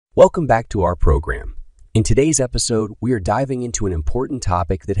Welcome back to our program. In today's episode, we are diving into an important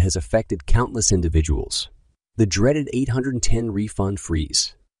topic that has affected countless individuals: the dreaded 810 refund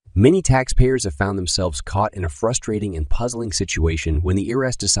freeze. Many taxpayers have found themselves caught in a frustrating and puzzling situation when the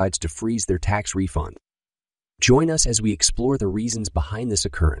IRS decides to freeze their tax refund. Join us as we explore the reasons behind this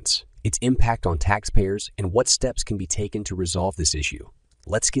occurrence, its impact on taxpayers, and what steps can be taken to resolve this issue.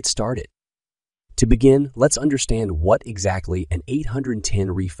 Let's get started. To begin, let's understand what exactly an 810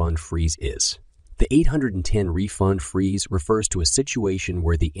 refund freeze is. The 810 refund freeze refers to a situation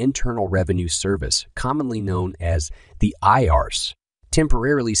where the Internal Revenue Service, commonly known as the IRS,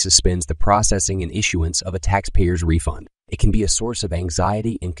 temporarily suspends the processing and issuance of a taxpayer's refund. It can be a source of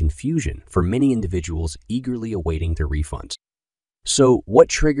anxiety and confusion for many individuals eagerly awaiting their refunds. So, what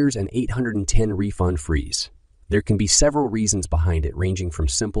triggers an 810 refund freeze? There can be several reasons behind it, ranging from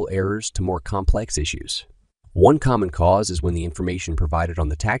simple errors to more complex issues. One common cause is when the information provided on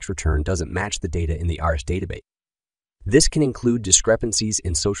the tax return doesn't match the data in the IRS database. This can include discrepancies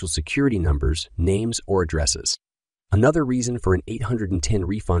in Social Security numbers, names, or addresses. Another reason for an 810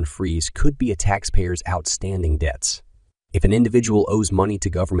 refund freeze could be a taxpayer's outstanding debts. If an individual owes money to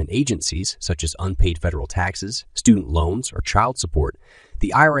government agencies, such as unpaid federal taxes, student loans, or child support,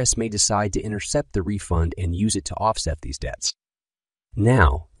 the IRS may decide to intercept the refund and use it to offset these debts.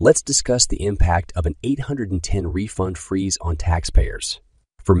 Now, let's discuss the impact of an 810 refund freeze on taxpayers.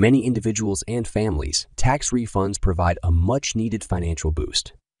 For many individuals and families, tax refunds provide a much-needed financial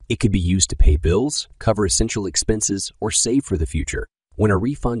boost. It could be used to pay bills, cover essential expenses, or save for the future. When a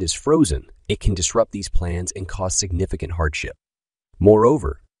refund is frozen, it can disrupt these plans and cause significant hardship.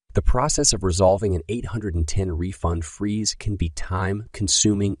 Moreover, the process of resolving an 810 refund freeze can be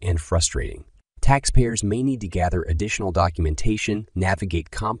time-consuming and frustrating. Taxpayers may need to gather additional documentation, navigate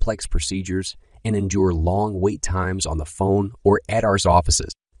complex procedures, and endure long wait times on the phone or at our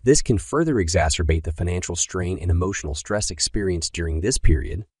offices. This can further exacerbate the financial strain and emotional stress experienced during this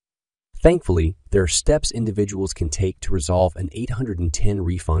period. Thankfully, there are steps individuals can take to resolve an 810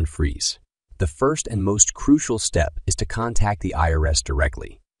 refund freeze. The first and most crucial step is to contact the IRS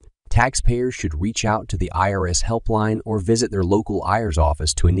directly. Taxpayers should reach out to the IRS helpline or visit their local IRS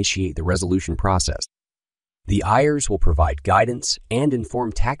office to initiate the resolution process. The IRS will provide guidance and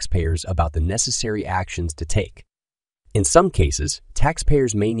inform taxpayers about the necessary actions to take. In some cases,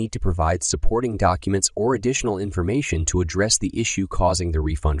 taxpayers may need to provide supporting documents or additional information to address the issue causing the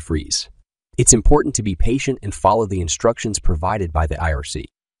refund freeze. It's important to be patient and follow the instructions provided by the IRC.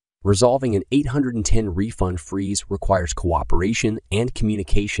 Resolving an 810 refund freeze requires cooperation and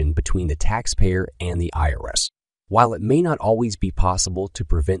communication between the taxpayer and the IRS. While it may not always be possible to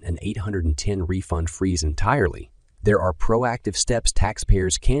prevent an 810 refund freeze entirely, there are proactive steps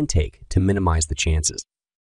taxpayers can take to minimize the chances.